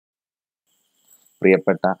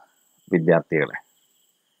പ്രിയപ്പെട്ട വിദ്യാർത്ഥികളെ,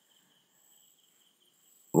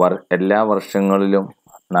 എല്ലാ വർഷങ്ങളിലും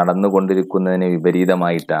നടന്നുകൊണ്ടിരിക്കുന്നതിന്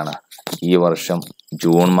വിപരീതമായിട്ടാണ് ഈ വർഷം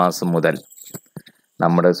ജൂൺ മാസം മുതൽ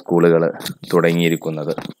നമ്മുടെ സ്കൂളുകൾ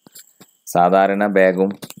തുടങ്ങിയിരിക്കുന്നത്. സാധാരണ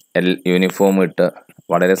ബാഗും യൂണിഫോമും ഇട്ട്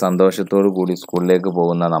വളരെ സന്തോഷത്തോടു കൂടി സ്കൂളിലേക്ക്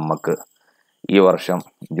പോകുന്ന നമുക്ക് ഈ വർഷം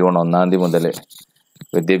ജൂൺ 1 മുതൽ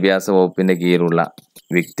വിദ്യാഭ്യാസ വകുപ്പിൻ്റെ കീഴിലുള്ള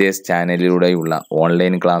വിക്ടേഴ്സ് ചാനലിലൂടെയുള്ള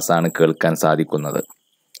ഓൺലൈൻ ക്ലാസ്സാണ് കേൾക്കാൻ സാധിക്കുന്നത്.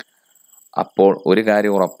 അപ്പോൾ ഒരു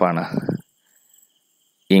കാര്യം ഉറപ്പാണ്,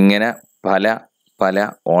 ഇങ്ങനെ പല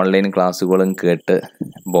ഓൺലൈൻ ക്ലാസ്സുകളും കേട്ട്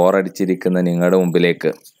ബോറടിച്ചിരിക്കുന്ന നിങ്ങളുടെ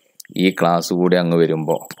മുമ്പിലേക്ക് ഈ ക്ലാസ് കൂടി അങ്ങ്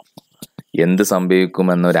വരുമ്പോൾ എന്ത്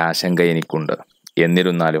സംഭവിക്കുമെന്നൊരാശങ്ക എനിക്കുണ്ട്.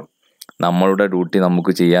 എന്നിരുന്നാലും നമ്മളുടെ ഡ്യൂട്ടി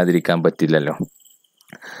നമുക്ക് ചെയ്യാതിരിക്കാൻ പറ്റില്ലല്ലോ.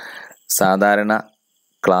 സാധാരണ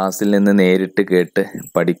ക്ലാസ്സിൽ നിന്ന് നേരിട്ട് കേട്ട്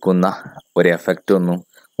പഠിക്കുന്ന ഒരു എഫക്റ്റ് ഒന്നും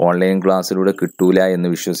ഓൺലൈൻ ക്ലാസ്സിലൂടെ കിട്ടൂല എന്ന്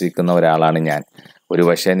വിശ്വസിക്കുന്ന ഒരാളാണ് ഞാൻ. ഒരു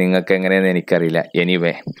പക്ഷേ നിങ്ങൾക്ക് എങ്ങനെയെന്ന് എനിക്കറിയില്ല.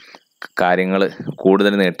 എനിവേ, കാര്യങ്ങൾ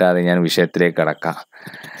കൂടുതൽ നീട്ടാതെ ഞാൻ വിഷയത്തിലേക്ക് കടക്കാം.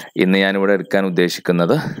 ഇന്ന് ഞാനിവിടെ എടുക്കാൻ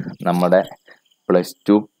ഉദ്ദേശിക്കുന്നത് നമ്മുടെ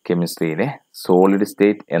 +2 കെമിസ്ട്രിയിലെ സോളിഡ്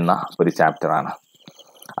സ്റ്റേറ്റ് എന്ന ഒരു ചാപ്റ്ററാണ്.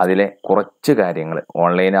 അതിലെ കുറച്ച് കാര്യങ്ങൾ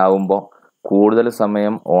ഓൺലൈൻ ആവുമ്പോൾ കൂടുതൽ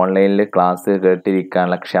സമയം ഓൺലൈനിൽ ക്ലാസ്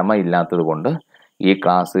കേട്ടിരിക്കാനുള്ള ക്ഷമ ഇല്ലാത്തത് കൊണ്ട് ഈ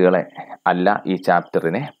ക്ലാസ്സുകളെ ഈ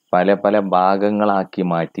ചാപ്റ്ററിനെ പല ഭാഗങ്ങളാക്കി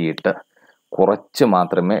മാറ്റിയിട്ട് കുറച്ച്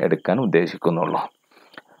മാത്രമേ എടുക്കാൻ ഉദ്ദേശിക്കുന്നുള്ളൂ.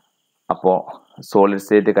 അപ്പോൾ സോളിഡ്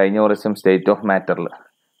സ്റ്റേറ്റ് കഴിഞ്ഞ വർഷം സ്റ്റേറ്റ് ഓഫ് മാറ്ററിൽ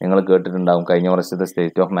നിങ്ങൾ കേട്ടിട്ടുണ്ടാകും. കഴിഞ്ഞ വർഷത്തെ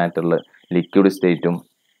സ്റ്റേറ്റ് ഓഫ് മാറ്ററിൽ ലിക്വിഡ് സ്റ്റേറ്റും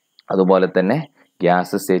അതുപോലെ തന്നെ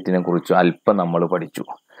ഗ്യാസ് സ്റ്റേറ്റിനെ കുറിച്ചും അല്പം നമ്മൾ പഠിച്ചു.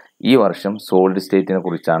 ഈ വർഷം സോളിഡ് സ്റ്റേറ്റിനെ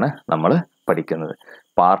കുറിച്ചാണ് നമ്മൾ പഠിക്കുന്നത്.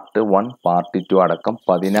 പാർട്ട് 1, പാർട്ട് 2 അടക്കം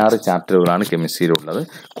 16 ചാപ്റ്ററുകളാണ് കെമിസ്ട്രിയിലുള്ളത്.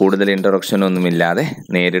 കൂടുതൽ ഇൻട്രൊഡക്ഷൻ ഒന്നുമില്ലാതെ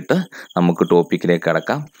നേരിട്ട് നമുക്ക് ടോപ്പിക്കിലേക്ക്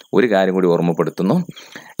കടക്കാം. ഒരു കാര്യം കൂടി ഓർമ്മപ്പെടുത്തുന്നു,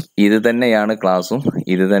 ഇത് തന്നെയാണ് ക്ലാസ്സും,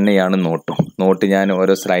 ഇത് തന്നെയാണ് നോട്ട് ഞാൻ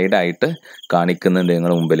ഓരോ സ്ലൈഡായിട്ട് കാണിക്കുന്നുണ്ട്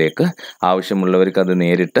നിങ്ങളുടെ മുമ്പിലേക്ക്. ആവശ്യമുള്ളവർക്ക് അത്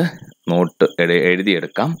നേരിട്ട് നോട്ട്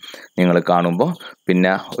എഴുതിയെടുക്കാം നിങ്ങൾ കാണുമ്പോൾ.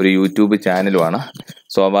 പിന്നെ ഒരു യൂട്യൂബ് ചാനലുമാണ്.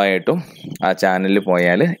 സ്വാഭാവികമായിട്ടും ആ ചാനലിൽ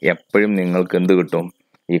പോയാൽ എപ്പോഴും നിങ്ങൾക്ക് എന്ത് കിട്ടും?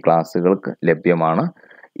 ഈ ക്ലാസ്സുകൾക്ക് ലഭ്യമാണ്.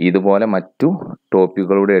 ഇതുപോലെ മറ്റു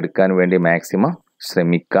ടോപ്പിക്കുകളുടെ എടുക്കാൻ വേണ്ടി മാക്സിമം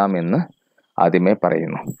ശ്രമിക്കാമെന്ന് ആദ്യമേ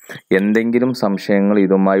പറയുന്നു. എന്തെങ്കിലും സംശയങ്ങൾ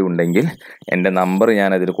ഇതുമായി ഉണ്ടെങ്കിൽ എൻ്റെ നമ്പർ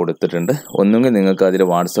ഞാനതിൽ കൊടുത്തിട്ടുണ്ട്. ഒന്നുകിൽ നിങ്ങൾക്ക് അതിൽ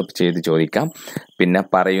വാട്സപ്പ് ചെയ്ത് ചോദിക്കാം. പിന്നെ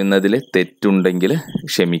പറയുന്നതിൽ തെറ്റുണ്ടെങ്കിൽ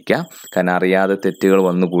ക്ഷമിക്കാം, കാരണം അറിയാതെ തെറ്റുകൾ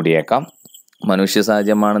വന്നുകൂടിയേക്കാം. മനുഷ്യ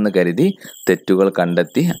സഹജമാണെന്ന് കരുതി തെറ്റുകൾ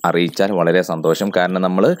കണ്ടെത്തി അറിയിച്ചാൽ വളരെ സന്തോഷം. കാരണം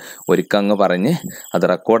നമ്മൾ ഒരിക്കങ്ങ് പറഞ്ഞ് അത്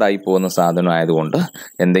റെക്കോർഡായി പോകുന്ന സാധനം ആയതുകൊണ്ട്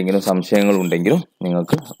എന്തെങ്കിലും സംശയങ്ങളുണ്ടെങ്കിലും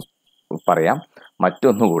നിങ്ങൾക്ക് പറയാം.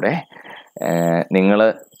 മറ്റൊന്നുകൂടെ, നിങ്ങൾ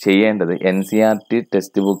ചെയ്യേണ്ടത് NCERT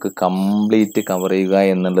text book complete cover ചെയ്യുക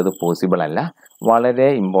എന്നുള്ളത് പോസിബിൾ അല്ല. വളരെ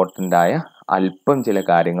ഇമ്പോർട്ടൻ്റ് ആയ അല്പം ചില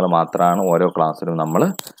കാര്യങ്ങൾ മാത്രമാണ് ഓരോ ക്ലാസ്സിലും നമ്മൾ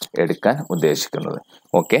എടുക്കാൻ ഉദ്ദേശിക്കുന്നത്.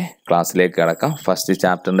 ഓക്കെ, ക്ലാസ്സിലേക്ക് കിടക്കാം. ഫസ്റ്റ്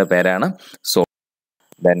ചാപ്റ്ററിൻ്റെ പേരാണ്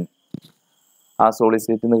ആ സോളിഡ്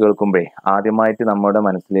സ്റ്റേറ്റ് എന്ന് കേൾക്കുമ്പോഴേ ആദ്യമായിട്ട് നമ്മുടെ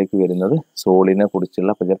മനസ്സിലേക്ക് വരുന്നത് സോളിഡിനെ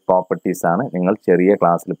കുറിച്ചുള്ള ചില പ്രോപ്പർട്ടീസ് ആണ്. നിങ്ങൾ ചെറിയ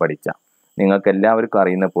ക്ലാസ്സിൽ പഠിച്ച നിങ്ങൾക്ക് എല്ലാവർക്കും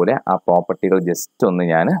അറിയുന്ന പോലെ ആ പ്രോപ്പർട്ടികൾ ജസ്റ്റ് ഒന്ന്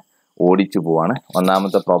ഞാൻ ഓടിച്ചു പോവാണ്.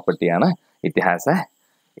 ഒന്നാമത്തെ പ്രോപ്പർട്ടിയാണ് it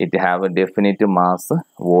have A definite mass,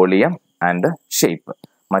 volume and shape.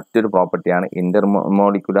 മറ്റൊരു പ്രോപ്പർട്ടിയാണ്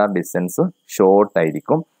ഇന്റർമോളിക്കുലാർ ഡിസ്റ്റൻസ് ഷോർട്ട്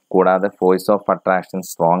ആയിരിക്കും, കൂടാതെ ഫോഴ്സ് ഓഫ് അട്രാക്ഷൻ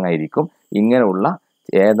സ്ട്രോങ് ആയിരിക്കും. ഇങ്ങനെയുള്ള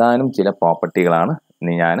ഏതാനും ചില പ്രോപ്പർട്ടികളാണ്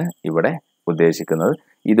ഞാൻ ഇവിടെ ഉദ്ദേശിക്കുന്നത്.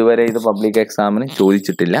 ഇതുവരെ ഇത് പബ്ലിക് എക്സാമിന്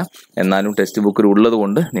ചോദിച്ചിട്ടില്ല, എന്നാലും ടെക്സ്റ്റ് ബുക്കിൽ ഉള്ളത്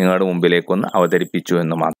കൊണ്ട് നിങ്ങളുടെ മുമ്പിലേക്കൊന്ന് അവതരിപ്പിച്ചു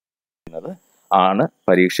എന്ന് മാത്രം ആണ്.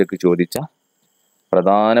 പരീക്ഷയ്ക്ക് ചോദിച്ച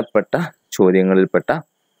പ്രധാനപ്പെട്ട ചോദ്യങ്ങളിൽപ്പെട്ട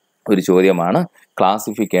ഒരു ചോദ്യമാണ്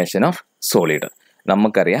ക്ലാസിഫിക്കേഷൻ ഓഫ് സോളിഡ്.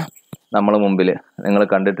 നമുക്കറിയാം, നമ്മളെ മുമ്പിൽ നിങ്ങൾ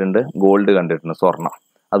കണ്ടിട്ടുണ്ട്, ഗോൾഡ് കണ്ടിട്ടുണ്ട്, സ്വർണം,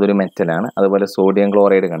 അതൊരു മെറ്റലാണ്. അതുപോലെ സോഡിയം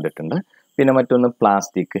ക്ലോറൈഡ് കണ്ടിട്ടുണ്ട്. പിന്നെ മറ്റൊന്ന്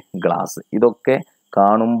പ്ലാസ്റ്റിക്, ഗ്ലാസ്. ഇതൊക്കെ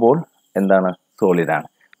കാണുമ്പോൾ എന്താണ്? സോളിഡാണ്.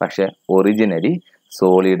 പക്ഷെ ഒറിജിനലി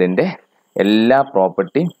സോളിഡിൻ്റെ എല്ലാ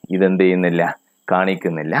പ്രോപ്പർട്ടിയും ഇതെന്ത് ചെയ്യുന്നില്ല?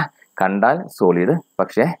 കാണിക്കുന്നില്ല. കണ്ടാൽ സോളിഡ്,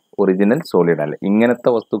 പക്ഷേ ഒറിജിനൽ സോളിഡ് അല്ല. ഇങ്ങനത്തെ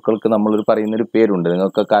വസ്തുക്കൾക്ക് നമ്മളൊരു പറയുന്നൊരു പേരുണ്ട്,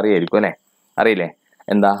 നിങ്ങൾക്കൊക്കെ അറിയായിരിക്കും അല്ലേ? അറിയില്ലേ?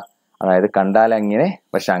 എന്താ? അതായത് കണ്ടാൽ അങ്ങനെ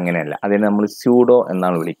പക്ഷെ അങ്ങനെയല്ല. അതിനെ നമ്മൾ സ്യൂഡോ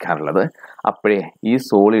എന്നാണ് വിളിക്കാറുള്ളത്. അപ്പോഴേ ഈ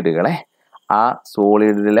സോളിഡുകളെ ആ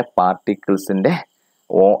സോളിഡിലെ പാർട്ടിക്കിൾസിൻ്റെ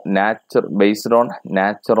based on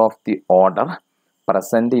nature of the order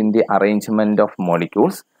present in the arrangement of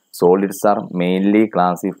molecules, solids R mainly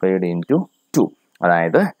classified in to 2.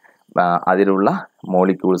 അതായത് അതിലുള്ള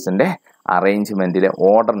മോളിക്യൂൾസിൻ്റെ അറേഞ്ച്മെൻറ്റിലെ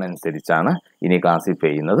ഓർഡറിനനുസരിച്ചാണ് ഇനി ക്ലാസിഫൈ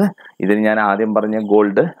ചെയ്യുന്നത്. ഇതിൽ ഞാൻ ആദ്യം പറഞ്ഞ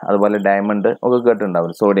ഗോൾഡ്, അതുപോലെ ഡയമണ്ട് ഒക്കെ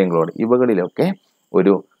കേട്ടിട്ടുണ്ടാവും, സോഡിയം ക്ലോറൈഡ്, ഇവകളിലൊക്കെ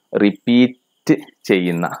ഒരു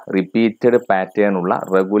റിപ്പീറ്റഡ് പാറ്റേൺ ഉള്ള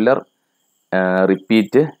റെഗുലർ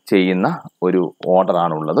റിപ്പീറ്റ് ചെയ്യുന്ന ഒരു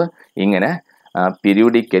ഓർഡറാണുള്ളത്. ഇങ്ങനെ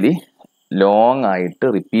പീരിയോഡിക്കലി ലോങ് ആയിട്ട്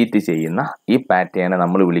റിപ്പീറ്റ് ചെയ്യുന്ന ഈ പാറ്റേണെ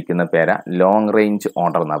നമ്മൾ വിളിക്കുന്ന പേരാ ലോങ് റേഞ്ച്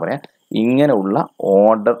ഓർഡർ എന്നാ പറയാം. ഇങ്ങനെയുള്ള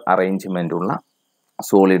ഓർഡർ അറേഞ്ച്മെന്റ് ഉള്ള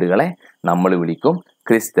സോളിഡുകളെ നമ്മൾ വിളിക്കും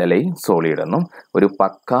ക്രിസ്റ്റലൈൻ സോളിഡ് എന്നും. ഒരു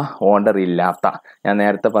പക്ക ഓർഡർ ഇല്ലാത്ത, ഞാൻ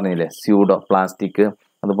നേരത്തെ പറഞ്ഞില്ലേ, സ്യൂഡോ പ്ലാസ്റ്റിക്,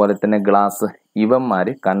 അതുപോലെ തന്നെ ഗ്ലാസ്,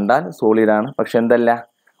 ഇവന്മാര് കണ്ടാൽ സോളിഡാണ്, പക്ഷെ എന്തല്ല,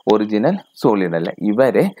 ഒറിജിനൽ സോളിഡ് അല്ല.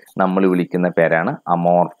 ഇവരെ നമ്മൾ വിളിക്കുന്ന പേരാണ്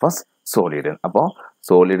അമോർഫസ് സോളിഡ്. അപ്പോൾ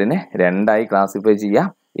സോളിഡിനെ രണ്ടായി ക്ലാസിഫൈ ചെയ്യാം.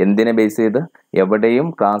 എന്തിനെ ബേസ് ചെയ്ത്? എവിടെയും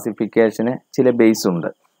ക്ലാസിഫിക്കേഷന് ചില ബേസ് ഉണ്ട്.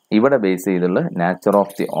 ഇവിടെ ബേസ് ചെയ്തുള്ള nature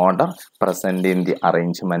of the order present in the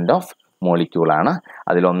arrangement of molecule ആണ്.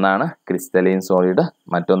 അതിലൊന്നാണ് ക്രിസ്റ്റലൈൻ സോളിഡ്,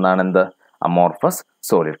 മറ്റൊന്നാണ് എന്ത്? Amorphous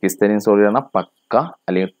solid. ക്രിസ്റ്റലൈൻ സോളിഡ് ആണ് പക്ക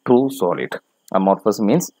അല്ലെങ്കിൽ true solid. Amorphous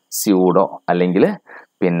means pseudo അല്ലെങ്കിൽ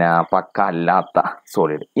പിന്നെ പക്ക അല്ലാത്ത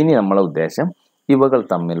സോളിഡ്. ഇനി നമ്മളെ ഉദ്ദേശം ഇവകൾ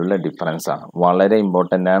തമ്മിലുള്ള ഡിഫറൻസ് ആണ്. വളരെ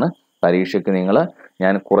ഇമ്പോർട്ടൻ്റ് ആണ്. പരീക്ഷയ്ക്ക്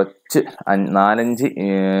ഞാൻ കുറച്ച് 4-5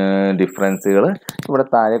 ഡിഫറൻസുകൾ ഇവിടെ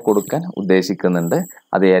താഴെ കൊടുക്കാൻ ഉദ്ദേശിക്കുന്നുണ്ട്.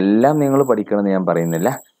 അത് എല്ലാം നിങ്ങൾ പഠിക്കണമെന്ന് ഞാൻ പറയുന്നില്ല.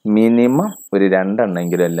 മിനിമം ഒരു 2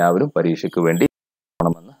 എണ്ണമെങ്കിലും എല്ലാവരും പരീക്ഷയ്ക്ക് വേണ്ടി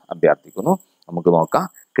ണമെന്ന് അഭ്യർത്ഥിക്കുന്നു. നമുക്ക് നോക്കാം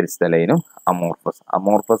ക്രിസ്റ്റലൈനും അമോർഫസ്.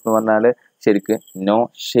 അമോർഫസ് എന്ന് പറഞ്ഞാൽ ശരിക്ക് നോ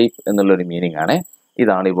ഷേപ്പ് എന്നുള്ളൊരു മീനിങ് ആണ്.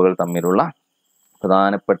 ഇതാണ് ഇവകൾ തമ്മിലുള്ള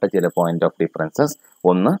പ്രധാനപ്പെട്ട ചില പോയിന്റ് ഓഫ് ഡിഫറൻസസ്.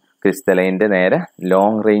 ഒന്ന്, ക്രിസ്റ്റലൈൻ്റെ നേരെ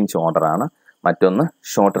ലോങ് റേഞ്ച് ഓർഡർ ആണ്, മറ്റൊന്ന്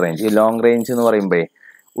ഷോർട്ട് റേഞ്ച്. ഈ ലോങ് റേഞ്ച് എന്ന് പറയുമ്പോൾ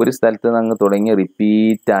ഒരു സ്ഥലത്ത് നിന്ന് അങ്ങ് തുടങ്ങി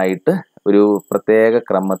റിപ്പീറ്റ് ആയിട്ട് ഒരു പ്രത്യേക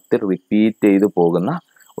ക്രമത്തിൽ റിപ്പീറ്റ് ചെയ്ത് പോകുന്ന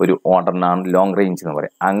ഒരു ഓർഡറിനാണ് ലോങ് റേഞ്ച് എന്ന്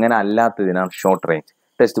പറയുന്നത്. അങ്ങനെ അല്ലാത്തതിനാണ് ഷോർട്ട് റേഞ്ച്.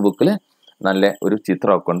 ടെക്സ്റ്റ് ബുക്കിൽ നല്ല ഒരു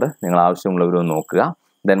ചിത്രമൊക്കെ ഉണ്ട്, നിങ്ങൾ ആവശ്യമുള്ളവരൊന്ന് നോക്കുക.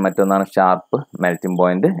 ദെൻ മറ്റൊന്നാണ് ഷാർപ്പ് മെൽറ്റിംഗ്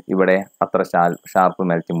പോയിന്റ്. ഇവിടെ അത്ര ഷാർപ്പ്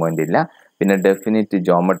മെൽറ്റിംഗ് പോയിന്റ് ഇല്ല. പിന്നെ ഡെഫിനിറ്റ്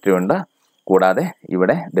ജോമെട്രി ഉണ്ട്, കൂടാതെ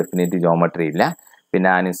ഇവിടെ ഡെഫിനിറ്റ് ജോമെട്രി ഇല്ല. പിന്നെ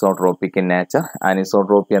ആനിസോട്രോപ്പിക് ഇൻ നേച്ചർ.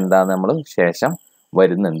 ആനിസോട്രോപ്പി എന്താണെന്ന് നമ്മൾ ശേഷം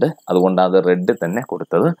വരുന്നുണ്ട്, അതുകൊണ്ടാണ് അത് റെഡ് തന്നെ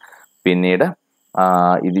കൊടുത്തത്. പിന്നീട്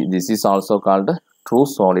this is also called true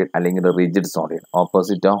solid അല്ലെങ്കിൽ rigid solid.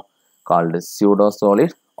 Opposite of called pseudo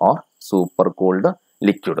solid or super cooled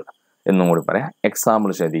liquid എന്നും കൂടി പറയാം.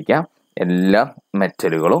 എക്സാമ്പിൾ ശ്രദ്ധിക്കാം. എല്ലാ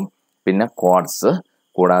മെറ്റലുകളും പിന്നെ ക്വാർട്സ്,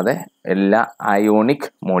 കൂടാതെ എല്ലാ അയോണിക്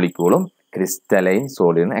മോളിക്യൂളും ക്രിസ്റ്റലൈൻ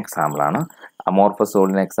സോളിഡിന് എക്സാമ്പിളാണ്. Amorphous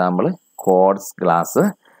സോളിഡിന് example quartz,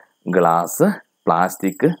 glass,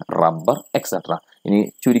 plastic, rubber etcetera. ഇനി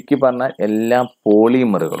ചുരുക്കി പറഞ്ഞാൽ എല്ലാ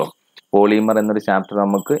പോളിമറുകളും. പോളിമർ എന്നൊരു ചാപ്റ്റർ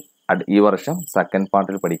നമുക്ക് ഈ വർഷം സെക്കൻഡ്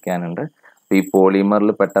പാർട്ടിൽ പഠിക്കാനുണ്ട്. അപ്പോൾ ഈ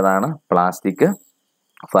പോളിമറിൽ പെട്ടതാണ് plastic,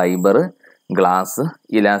 fibre, glass,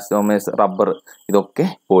 elastomers, rubber. ഇതൊക്കെ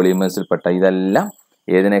പോളിമേഴ്സിൽ പെട്ട. ഇതെല്ലാം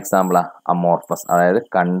ഏതിന് എക്സാമ്പിളാണ്? അമോർഫസ്. അതായത്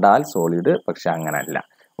കണ്ടാൽ സോളിഡ് പക്ഷെ അങ്ങനല്ല.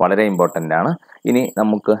 വളരെ ഇമ്പോർട്ടൻ്റ് ആണ്. ഇനി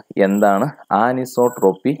നമുക്ക് എന്താണ്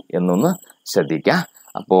ആനിസോട്രോപ്പി എന്നൊന്ന് ശ്രദ്ധിക്കാം.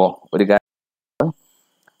 അപ്പോൾ ഒരു കാര്യം,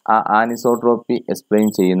 ആ ആനിസോട്രോപ്പി എക്സ്പ്ലെയിൻ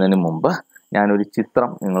ചെയ്യുന്നതിന് മുമ്പ് ഞാനൊരു ചിത്രം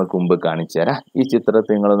നിങ്ങൾക്ക് മുമ്പ് കാണിച്ചു തരാം. ഈ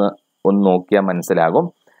ചിത്രത്തിൽ നിങ്ങളൊന്ന് നോക്കിയാൽ മനസ്സിലാകും.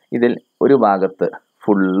 ഇതിൽ ഒരു ഭാഗത്ത്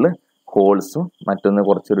ഫുള്ള് ഹോൾസും മറ്റൊന്ന്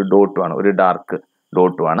കുറച്ചൊരു ഡോട്ടുമാണ്, ഒരു ഡാർക്ക്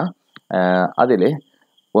ഡോട്ടുമാണ്. അതിൽ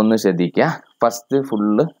ഒന്ന് ശ്രദ്ധിക്കുക. ഫസ്റ്റ്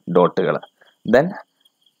ഫുള്ള് ഡോട്ടുകൾ, ദെൻ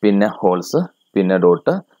പിന്നെ ഹോൾസ്, പിന്നെ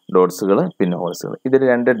ഡോട്ട്സുകൾ, പിന്നെ ഹോൾസുകൾ. ഇതിൽ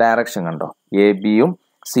 2 ഡയറക്ഷൻ കണ്ടോ? എ ബിയും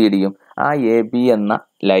സി ഡിയും. ആ എ ബി എന്ന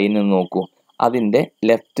ലൈൻ നോക്കൂ. അതിൻ്റെ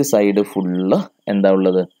ലെഫ്റ്റ് സൈഡ് ഫുള്ള് എന്താ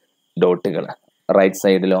ഉള്ളത്? ഡോട്ടുകൾ. Right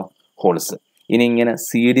സൈഡിലോ holes. ഇനി ഇങ്ങനെ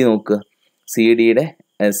സി ഡി നോക്ക്.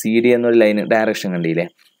 സി ഡി എന്നൊരു ലൈൻ ഡയറക്ഷൻ കണ്ടില്ലേ?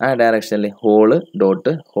 ആ ഡയറക്ഷനിൽ ഹോള്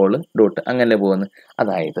ഡോട്ട് അങ്ങനെ പോകുന്നു.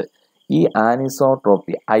 അതായത് ഈ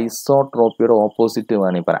ആനിസോട്രോപ്പി, ഐസോട്രോപ്പിയുടെ ഓപ്പോസിറ്റ്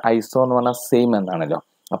വേണമെങ്കിൽ പറയാം. ഐസോ എന്ന് പറഞ്ഞാൽ സെയിം എന്നാണല്ലോ.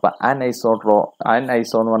 അപ്പം അൻഐസോ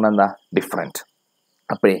എന്ന് പറഞ്ഞാൽ എന്താ? ഡിഫറെൻറ്റ്.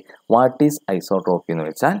 അപ്പോഴേ വാട്ട് ഈസ് ഐസോട്രോപ്പി എന്ന്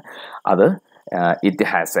വെച്ചാൽ അത് ഇറ്റ്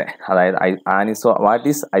ഹാസ് എ, അതായത് വാട്ട്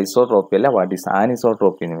ഈസ് ഐസോട്രോപ്പി അല്ല, what is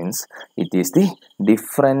ആനിസോട്രോപ്പി means it is the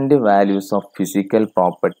different values of physical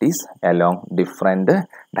properties along different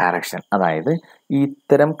direction. അതായത്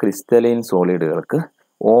ഇത്തരം ക്രിസ്റ്റലൈൻ സോളിഡുകൾക്ക്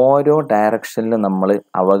ഓരോ ഡയറക്ഷനിലും നമ്മൾ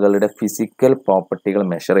അവകളുടെ ഫിസിക്കൽ പ്രോപ്പർട്ടികൾ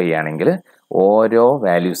മെഷർ ചെയ്യുകയാണെങ്കിൽ ഓരോ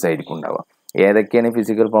വാല്യൂസ് ആയിരിക്കും ഉണ്ടാവുക. ഏതൊക്കെയാണ്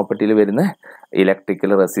ഫിസിക്കൽ പ്രോപ്പർട്ടിയിൽ വരുന്നത്?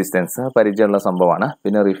 ഇലക്ട്രിക്കൽ റെസിസ്റ്റൻസ് പരിചയമുള്ള സംഭവമാണ്.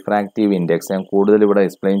 പിന്നെ റിഫ്രാക്റ്റീവ് ഇൻഡെക്സ്, ഞാൻ കൂടുതൽ ഇവിടെ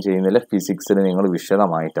എക്സ്പ്ലെയിൻ ചെയ്യുന്നില്ല. ഫിസിക്സിൽ നിങ്ങൾ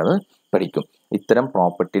വിശദമായിട്ട് അത് പഠിക്കും. ഇത്തരം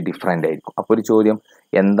പ്രോപ്പർട്ടി ഡിഫറെൻ്റ് ആയിരിക്കും. അപ്പോൾ ഒരു ചോദ്യം,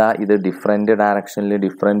 എന്താ ഇത് ഡിഫറെൻറ്റ് ഡയറക്ഷനിൽ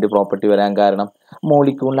ഡിഫറെൻറ്റ് പ്രോപ്പർട്ടി വരാൻ കാരണം?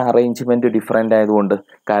 മോളിക്യൂളിൻ്റെ അറേഞ്ച്മെൻറ്റ് ഡിഫറെൻ്റ് ആയതുകൊണ്ട്.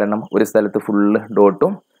 കാരണം ഒരു സ്ഥലത്ത് ഫുള്ള്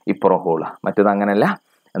ഡോട്ടും ഇപ്പുറം ഹോളാണ്, മറ്റേത് അങ്ങനെയല്ല.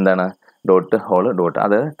 എന്താണ്? Hall dot.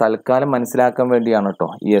 അത് തൽക്കാലം മനസ്സിലാക്കാൻ വേണ്ടിയാണ് കേട്ടോ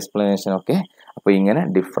ഈ എക്സ്പ്ലനേഷൻ ഒക്കെ. അപ്പോൾ ഇങ്ങനെ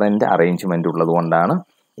ഡിഫറെൻറ്റ് അറേഞ്ച്മെൻ്റ് ഉള്ളത് കൊണ്ടാണ്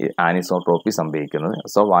ആനിസോട്രോപ്പി സംഭവിക്കുന്നത്.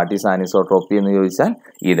 സോ വാട്ട് ഈസ് ആനിസോട്രോപ്പി എന്ന് ചോദിച്ചാൽ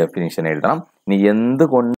ഈ ഡെഫിനിഷൻ എഴുതണം. ഇനി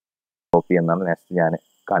എന്തുകൊണ്ട് ട്രോപ്പി എന്നാണ് നെക്സ്റ്റ് ഞാൻ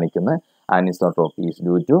കാണിക്കുന്നത്. ആനിസോട്രോപ്പി is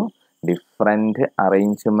due to different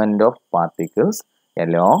arrangement of particles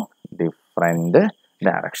along different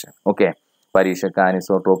direction. Okay, പരീക്ഷയ്ക്ക്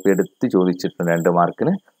ആനിസോട്രോപ്പി എടുത്ത് ചോദിച്ചിട്ടുണ്ട് 2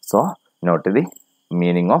 മാർക്കിന്. So not the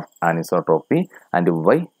meaning of ആനിസോട്രോപ്പി and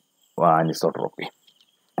Y ആനിസോട്രോപ്പി.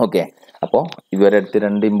 Okay, അപ്പോൾ ഇതുവരെ അടുത്ത്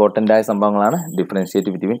 2 ഇമ്പോർട്ടൻ്റ് ആയ സംഭവങ്ങളാണ്.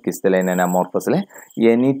 Differentiate between crystalline and അമോർഫസിലെ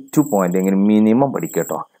any 2 point എങ്കിലും മിനിമം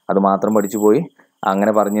പഠിക്കട്ടോ. അത് മാത്രം പഠിച്ചു പോയി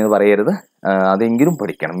അങ്ങനെ പറഞ്ഞത് പറയരുത്. അതെങ്കിലും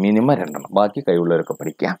പഠിക്കണം, മിനിമം 2 ബാക്കി കഴിവുള്ളവരൊക്കെ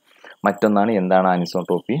പഠിക്കുക. മറ്റൊന്നാണ് എന്താണ്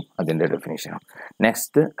ആനിസോട്രോപ്പി, അതിൻ്റെ ഡെഫിനേഷനും.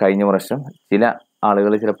 നെക്സ്റ്റ്, കഴിഞ്ഞ വർഷം ചില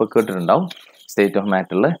ആളുകൾ ചിലപ്പോൾ കേട്ടിട്ടുണ്ടാവും, സ്റ്റേറ്റ് ഓഫ്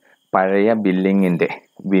മാറ്ററിൽ പഴയ ബിൽഡിങ്ങിൻ്റെ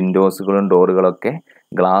വിൻഡോസുകളും ഡോറുകളൊക്കെ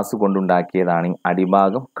ഗ്ലാസ് കൊണ്ടുണ്ടാക്കിയതാണ്.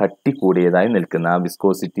 അടിഭാഗം കട്ടി കൂടിയതായി നിൽക്കുന്ന ആ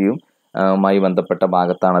വിസ്കോസിറ്റിയും മായി ബന്ധപ്പെട്ട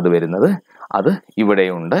ഭാഗത്താണ് അത് വരുന്നത്. അത്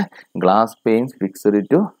ഇവിടെയുണ്ട്. Glass pains fixed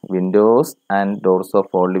to Windows and doors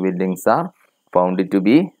of old buildings are found to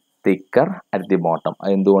B thicker at the bottom.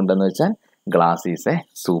 എന്തുകൊണ്ടെന്ന് വെച്ചാൽ glass is A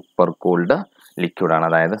super cooled ലിക്വിഡാണ്.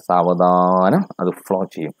 അതായത് സാവധാനം അത് ഫ്ലോ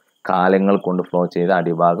ചെയ്യും, കാലങ്ങൾ കൊണ്ട് ഫ്ലോ ചെയ്ത്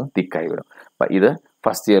അടിഭാഗം തിക്കായി വരും. അപ്പം ഇത്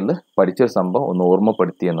ഫസ്റ്റ് ഇയറിൽ പഠിച്ചൊരു സംഭവം ഒന്ന്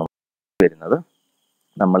ഓർമ്മപ്പെടുത്തിയെന്ന് വരുന്നത്.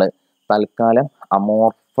 നമ്മൾ തൽക്കാലം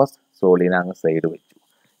അമോർഫസ് സോളിഡിനെ അങ്ങ് സൈഡ് വെച്ചു.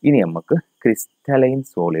 ഇനി നമുക്ക് ക്രിസ്റ്റലൈൻ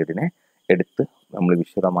സോളിഡിനെ എടുത്ത് നമ്മൾ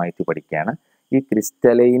വിശദമായിട്ട് പഠിക്കുകയാണ്. ഈ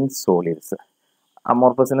ക്രിസ്റ്റലൈൻ സോളിഡ്സ്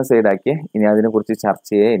അമോർഫസിനെ സൈഡാക്കിയ ഇനി അതിനെക്കുറിച്ച്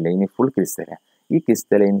ചർച്ചയേ ഇല്ല, ഇനി ഫുൾ ക്രിസ്റ്റലൈൻ. ഈ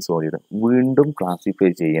ക്രിസ്റ്റലൈൻ സോളിഡ് വീണ്ടും ക്ലാസിഫൈ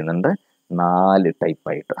ചെയ്യുന്നുണ്ട് 4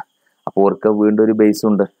 ടൈപ്പായിട്ട്. അപ്പോൾ ഓർക്ക് വീണ്ടും ഒരു ബേസ്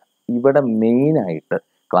ഉണ്ട്. ഇവിടെ മെയിനായിട്ട്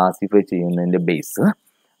ക്ലാസിഫൈ ചെയ്യുന്നതിൻ്റെ ബേസ്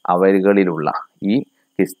അവരുകളിലുള്ള ഈ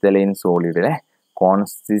ക്രിസ്റ്റലൈൻ സോളിഡിലെ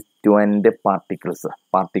കോൺസ്റ്റിറ്റ്യുവൻ്റ് പാർട്ടിക്കിൾസ്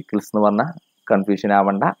എന്ന് പറഞ്ഞാൽ കൺഫ്യൂഷൻ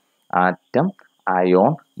ആവേണ്ട, ആറ്റം,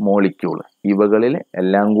 അയോൺ, മോളിക്യൂൾ, ഇവകളിൽ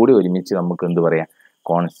എല്ലാം കൂടി ഒരുമിച്ച് നമുക്ക് എന്ത് പറയാം,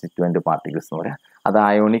 കോൺസ്റ്റിറ്റ്യുവൻ്റ് പാർട്ടിക്കിൾസ് എന്ന് പറയാം. അത്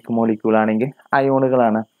അയോണിക് മോളിക്യൂൾ ആണെങ്കിൽ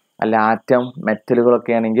അയോണുകളാണ്, അല്ല ആറ്റം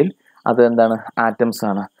മെറ്റലുകളൊക്കെ ആണെങ്കിൽ അത് എന്താണ്, ആറ്റംസ്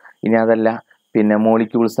ആണ്. ഇനി അതല്ല പിന്നെ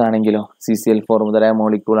മോളിക്യൂൾസ് ആണെങ്കിലോ CCl4 മുതലായ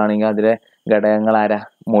മോളിക്യൂൾ ആണെങ്കിൽ അതിലെ ഘടകങ്ങൾ ആരാ,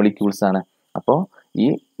 മോളിക്യൂൾസ് ആണ്. അപ്പോൾ ഈ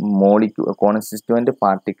constituent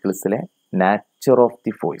പാർട്ടിക്കിൾസിലെ nature of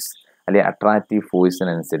the force അല്ലെങ്കിൽ അട്രാക്റ്റീവ്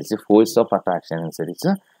ഫോഴ്സിനനുസരിച്ച്, ഫോഴ്സ് ഓഫ് അട്രാക്ഷൻ അനുസരിച്ച്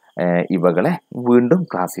ഇവകളെ വീണ്ടും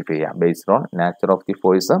ക്ലാസിഫൈ ചെയ്യാം based on nature of the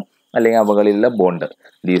force അല്ലെങ്കിൽ അവകളിലുള്ള ബോണ്ട്.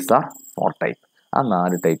 These are 4 type. ആ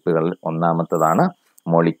 4 ടൈപ്പുകളിൽ ഒന്നാമത്തതാണ്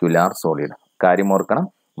മോളിക്യുലാർ സോളിഡ്. കാര്യം ഓർക്കണം,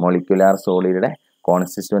 മോളിക്യുലാർ സോളിഡിന്റെ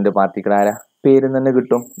കോൺസ്റ്റിറ്റ്യുവൻ്റ് പാർട്ടിക്കിൾ ആരാ, പേര് തന്നെ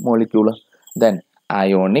കിട്ടും, molecule. Then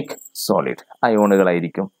ionic solid,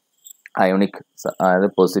 അയോണുകളായിരിക്കും. Ionic അതായത്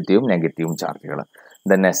പോസിറ്റീവും നെഗറ്റീവും ചാർജുകൾ.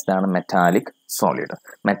 ദെൻ നെക്സ്റ്റ് ആണ് metallic solid,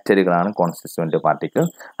 മെറ്റലുകളാണ് constituent particle.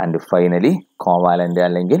 And finally covalent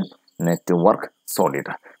അല്ലെങ്കിൽ നെറ്റ്വർക്ക്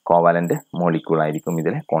സോളിഡ്, കോവാലൻ്റ് മോളിക്യൂൾ ആയിരിക്കും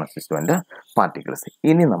ഇതിലെ കോൺസ്റ്റിറ്റ്യുവൻ്റ് പാർട്ടിക്കിൾസ്.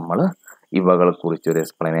 ഇനി നമ്മൾ ഇവകളെ കുറിച്ചൊരു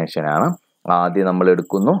എക്സ്പ്ലനേഷൻ ആണ്. ആദ്യം നമ്മൾ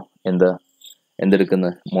എടുക്കുന്നു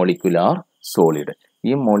എന്തെടുക്കുന്നത്, മോളിക്യുലാർ സോളിഡ്.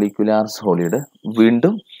 ഈ മോളിക്യുലാർ സോളിഡ്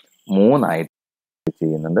വീണ്ടും 3 ആയിട്ട്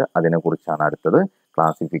ചെയ്യുന്നുണ്ട്. അതിനെക്കുറിച്ചാണ് അടുത്തത്,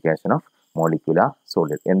 classification of molecular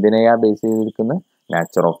solid. എന്തിനെയാ base ചെയ്തിരിക്കുന്നത്,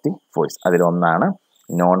 നാച്ചർ ഓഫ് ദി ഫോഴ്സ്. അതിലൊന്നാണ്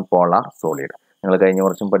നോൺ പോളാർ സോളിഡ്. നിങ്ങൾ കഴിഞ്ഞ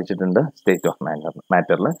വർഷം പഠിച്ചിട്ടുണ്ട് state of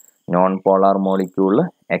മാറ്ററിൽ. Non polar മോളിക്യൂളിൽ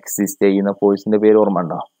exist ചെയ്യുന്ന ഫോഴ്സിന്റെ പേര് ഓർമ്മ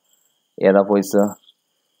ഉണ്ടോ, ഏതാ ഫോഴ്സ്?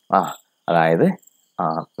 അതായത്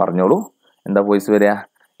പറഞ്ഞോളൂ, എന്താ ഫോഴ്സ് വരിക?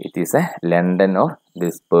 It is A London or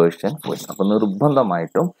dispersion force. അപ്പോൾ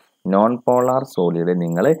നിർബന്ധമായിട്ടും നോൺ പോളാർ സോളിഡ്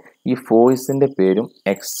നിങ്ങൾ ഈ ഫോഴ്സിന്റെ പേരും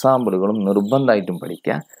എക്സാമ്പിളുകളും നിർബന്ധമായിട്ടും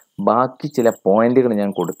പഠിക്കുക. ബാക്കി ചില പോയിന്റുകൾ ഞാൻ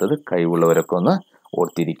കൊടുത്തത് കഴിവുള്ളവരൊക്കെ ഒന്ന്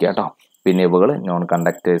ഓർത്തിരിക്കുക കേട്ടോ. പിന്നെ ഇവകൾ നോൺ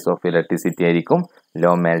കണ്ടക്ടേഴ്സ് ഓഫ് ഇലക്ട്രിസിറ്റി ആയിരിക്കും,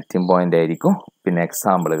 ലോ മെൽറ്റിംഗ് പോയിന്റ് ആയിരിക്കും. പിന്നെ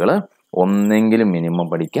എക്സാമ്പിളുകൾ ഒന്നെങ്കിലും മിനിമം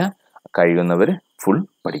പഠിക്കുക, കഴിയുന്നവർ ഫുൾ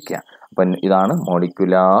പഠിക്കുക. അപ്പം ഇതാണ്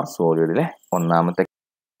മോളിക്യുലാർ സോളിഡിലെ ഒന്നാമത്തെ.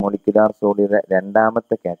 മോളിക്യുലാർ സോളിഡിലെ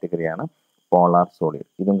രണ്ടാമത്തെ കാറ്റഗറിയാണ് പോളാർ സോളിഡ്.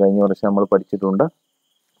 ഇതും കഴിഞ്ഞ വർഷം നമ്മൾ പഠിച്ചിട്ടുണ്ട്.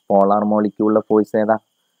 പോളാർ മോളിക്യൂളിലെ ഫോഴ്സ്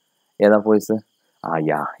ഏതാ ഫോഴ്സ്?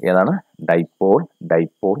 ഏതാണ്? Dipole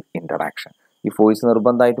interaction. ഈ ഫോഴ്സ്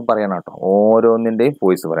നിർബന്ധമായിട്ടും പറയണം കേട്ടോ, ഓരോന്നിൻ്റെയും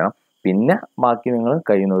ഫോഴ്സ് പറയണം. പിന്നെ ബാക്കി നിങ്ങൾ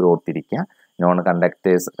കഴിയുന്നവർ ഓർത്തിരിക്കുക. നോൺ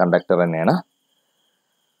കണ്ടക്ടർ തന്നെയാണ്.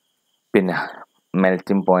 പിന്നെ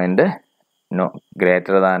മെൽറ്റിംഗ് പോയിന്റ്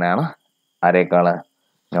ഗ്രേറ്റർ ദാൻ ആണ് ആരേക്കാള്,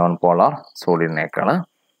 നോൺ പോളാർ സോളിഡിനേക്കാള്.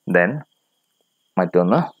 ദെൻ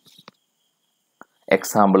മറ്റൊന്ന്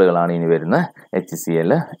എക്സാമ്പിളുകളാണ് ഇനി വരുന്നത്,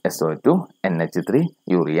 HCl, SO2, NH3,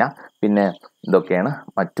 യൂറിയ. പിന്നെ ഇതൊക്കെയാണ്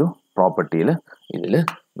മറ്റു പ്രോപ്പർട്ടിയിൽ ഇതിൽ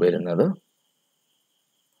വരുന്നത്.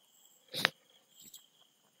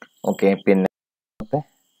 ഓക്കെ, പിന്നെ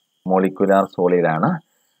മോളിക്യുലാർ സോളിഡാണ്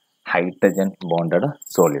ഹൈഡ്രജൻ ബോണ്ടഡ്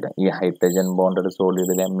സോളിഡ്. ഈ ഹൈഡ്രജൻ ബോണ്ടഡ്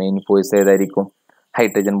സോളിഡിലെ മെയിൻ ഫോഴ്സ് ഏതായിരിക്കും?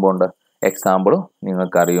 Hydrogen bond. എക്സാമ്പിൾ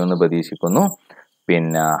നിങ്ങൾക്ക് അറിയുമെന്ന് പ്രതീക്ഷിക്കുന്നു.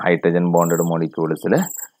 പിന്നെ ഹൈഡ്രജൻ ബോണ്ടഡ് മോളിക്യൂൾസിൽ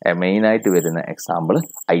മെയിനായിട്ട് വരുന്ന എക്സാമ്പിൾ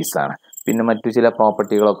ഐസാണ്. പിന്നെ മറ്റു ചില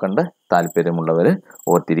പ്രോപ്പർട്ടികളൊക്കെ ഉണ്ട്, താല്പര്യമുള്ളവർ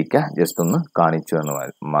ഓർത്തിരിക്കുക, ജസ്റ്റ് ഒന്ന് കാണിച്ചു എന്ന്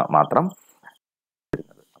മാത്രം.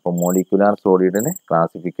 അപ്പോൾ മോളിക്കുലാർ സോളിഡിന്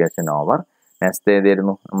ക്ലാസിഫിക്കേഷൻ ഓവർ. നെക്സ്റ്റ്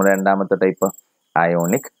ഏതായിരുന്നു നമ്മുടെ രണ്ടാമത്തെ ടൈപ്പ്?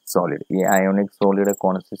 Ionic solid. ഈ അയോണിക് സോളിഡ്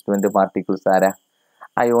കോൺസ്റ്റിറ്റ്യൂവന്റ് പാർട്ടിക്കിൾസ് ആരാ?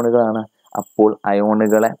 അയോണുകളാണ്. അപ്പോൾ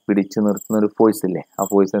അയോണുകളെ പിടിച്ചു നിർത്തുന്ന ഒരു ഫോഴ്സ് ഇല്ലേ, ആ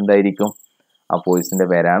ഫോഴ്സ് എന്തായിരിക്കും? ആ ഫോഴ്സിന്റെ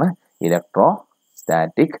പേരാണ്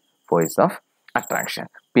ഇലക്ട്രോസ്റ്റാറ്റിക് ഫോഴ്സ് ഓഫ് അട്രാക്ഷൻ.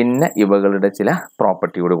 പിന്നെ ഇവകളുടെ ചില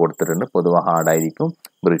പ്രോപ്പർട്ടി കൂടി കൊടുത്തിട്ടുണ്ട്. പൊതുവെ ഹാർഡായിരിക്കും,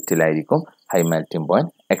 ബ്രിറ്റിലായിരിക്കും, ഹൈ മെൽറ്റിംഗ്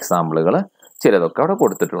പോയിന്റ്. എക്സാമ്പിളുകൾ ചിലതൊക്കെ അവിടെ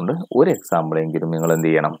കൊടുത്തിട്ടുണ്ട്. ഒരു എക്സാമ്പിളെങ്കിലും നിങ്ങൾ എന്ത്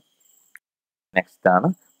ചെയ്യണം? നെക്സ്റ്റ് ആണ്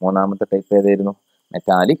മൂന്നാമത്തെ ടൈപ്പ് ഏതായിരുന്നു?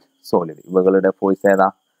 Metallic solid. ഇവകളുടെ ഫോഴ്സ് ഏതാ?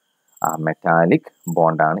 മെറ്റാലിക്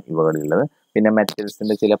ബോണ്ടാണ് ഇവകളിലുള്ളത്. പിന്നെ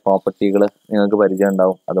മെറ്റൽസിന്റെ ചില പ്രോപ്പർട്ടികൾ നിങ്ങൾക്ക് പരിചയം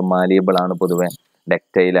ഉണ്ടാവും. അത് മാലിയബിൾ ആണ്, പൊതുവെ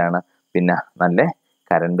ഡക്റ്റൈലാണ്, പിന്നെ നല്ല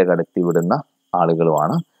കറണ്ട് കടത്തി വിടുന്ന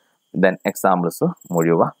ആളുകളുമാണ്. ദെൻ എക്സാമ്പിൾസ്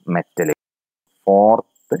മുഴുവൻ മെറ്റൽ.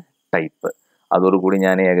 ഫോർത്ത് ടൈപ്പ്, അതോടുകൂടി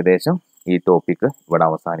ഞാൻ ഏകദേശം ഈ ടോപ്പിക്ക് ഇവിടെ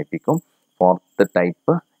അവസാനിപ്പിക്കും. ഫോർത്ത്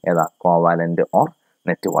ടൈപ്പ് ഏതാ? Covalent or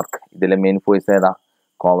network. ഇതിലെ മെയിൻ ഫോഴ്സ് ഏതാ?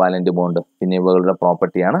 Covalent bond. പിന്നെ ഇവകളുടെ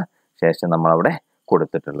പ്രോപ്പർട്ടിയാണ് ശേഷം നമ്മളവിടെ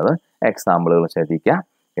കൊടുത്തിട്ടുള്ളത്. എക്സാമ്പിളുകൾ ശ്രദ്ധിക്കുക.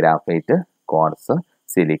 Graphite, quartz,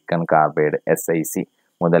 silicon carbide, SiC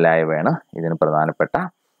മുതലായവയാണ് ഇതിന് പ്രധാനപ്പെട്ട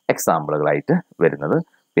എക്സാമ്പിളുകളായിട്ട് വരുന്നത്.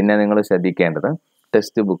 പിന്നെ നിങ്ങൾ ശ്രദ്ധിക്കേണ്ടത്,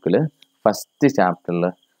 ടെക്സ്റ്റ് ബുക്കിൽ ഫസ്റ്റ് ചാപ്റ്ററിൽ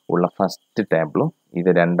ഉള്ള ഫസ്റ്റ് ടേബിളും ഇത്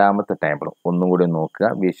രണ്ടാമത്തെ ടേബിളും ഒന്നുകൂടി നോക്കുക.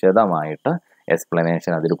 വിശദമായിട്ട്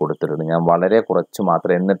എക്സ്പ്ലനേഷൻ അതിൽ കൊടുത്തിട്ടുണ്ട്. ഞാൻ വളരെ കുറച്ച്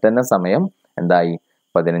മാത്രം, എന്നിട്ട് തന്നെ സമയം എന്തായി?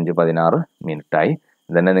 15-16 മിനിറ്റായി.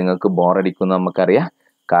 ഇതന്നെ നിങ്ങൾക്ക് ബോറടിക്കുമെന്ന് നമുക്കറിയാം.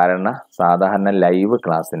 കാരണം സാധാരണ ലൈവ്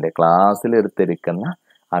ക്ലാസ്സിൽ എടുത്തിരിക്കുന്ന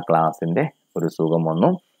ആ ക്ലാസ്സിൻ്റെ ഒരു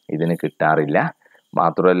സുഖമൊന്നും ഇതിന് കിട്ടാറില്ല.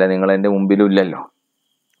 മാത്രമല്ല നിങ്ങൾ എൻ്റെ മുമ്പിലും ഇല്ലല്ലോ.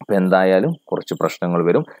 അപ്പം എന്തായാലും കുറച്ച് പ്രശ്നങ്ങൾ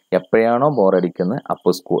വരും. എപ്പോഴാണോ ബോറടിക്കുന്നത്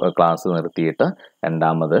അപ്പോൾ ക്ലാസ് നിർത്തിയിട്ട്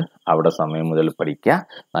രണ്ടാമത് അവിടെ സമയം മുതൽ പഠിക്കുക.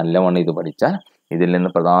 നല്ലവണ്ണം ഇത് പഠിച്ചാൽ ഇതിൽ നിന്ന്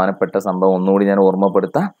പ്രധാനപ്പെട്ട സംഭവം ഒന്നുകൂടി ഞാൻ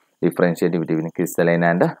ഓർമ്മപ്പെടുത്താം. Differentiate between crystalline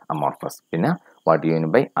and amorphous, പിന്നെ വാട്ട് യു മീൻ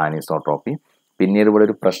ബൈ ആനിസോട്രോപ്പി. പിന്നീട് ഇവിടെ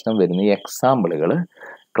ഒരു പ്രശ്നം വരുന്ന ഈ എക്സാമ്പിളുകൾ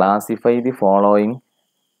classify the following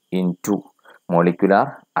in to molecular,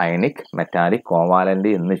 ionic, metallic, covalent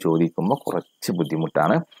എന്ന് ചോദിക്കുമ്പോൾ കുറച്ച്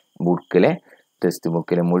ബുദ്ധിമുട്ടാണ്. ടെക്സ്റ്റ്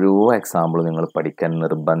ബുക്കിലെ മുഴുവൻ എക്സാമ്പിൾ നിങ്ങൾ പഠിക്കാൻ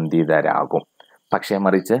നിർബന്ധിതരാകും. പക്ഷേ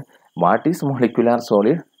മറിച്ച് what is molecular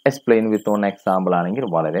solid explain with on example ആണെങ്കിൽ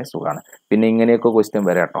വളരെ സുഖമാണ്. പിന്നെ ഇങ്ങനെയൊക്കെ ക്വസ്റ്റ്യൻ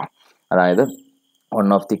വരാം കേട്ടോ. അതായത് one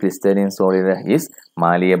of the crystalline solid is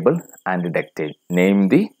malleable and ductile, name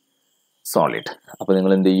the solid. അപ്പോൾ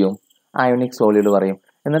നിങ്ങൾ എന്ത് ചെയ്യും? അയോണിക് സോളിഡ് പറയും.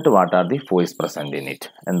 എന്നിട്ട് what are the force present in it?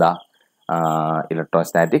 എന്താ?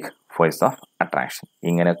 Electrostatic force of attraction.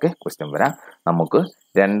 ഇങ്ങനെയൊക്കെ ക്വസ്റ്റ്യൻ വരാം. നമുക്ക്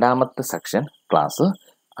രണ്ടാമത്തെ സെക്ഷൻ ക്ലാസ്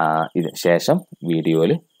ഇതിന് ശേഷം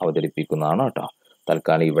വീഡിയോയിൽ അവതരിപ്പിക്കുന്നതാണ് കേട്ടോ.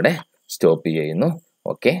 തൽക്കാലം ഇവിടെ സ്റ്റോപ്പ് ചെയ്യുന്നു.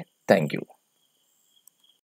 Okay, thank you.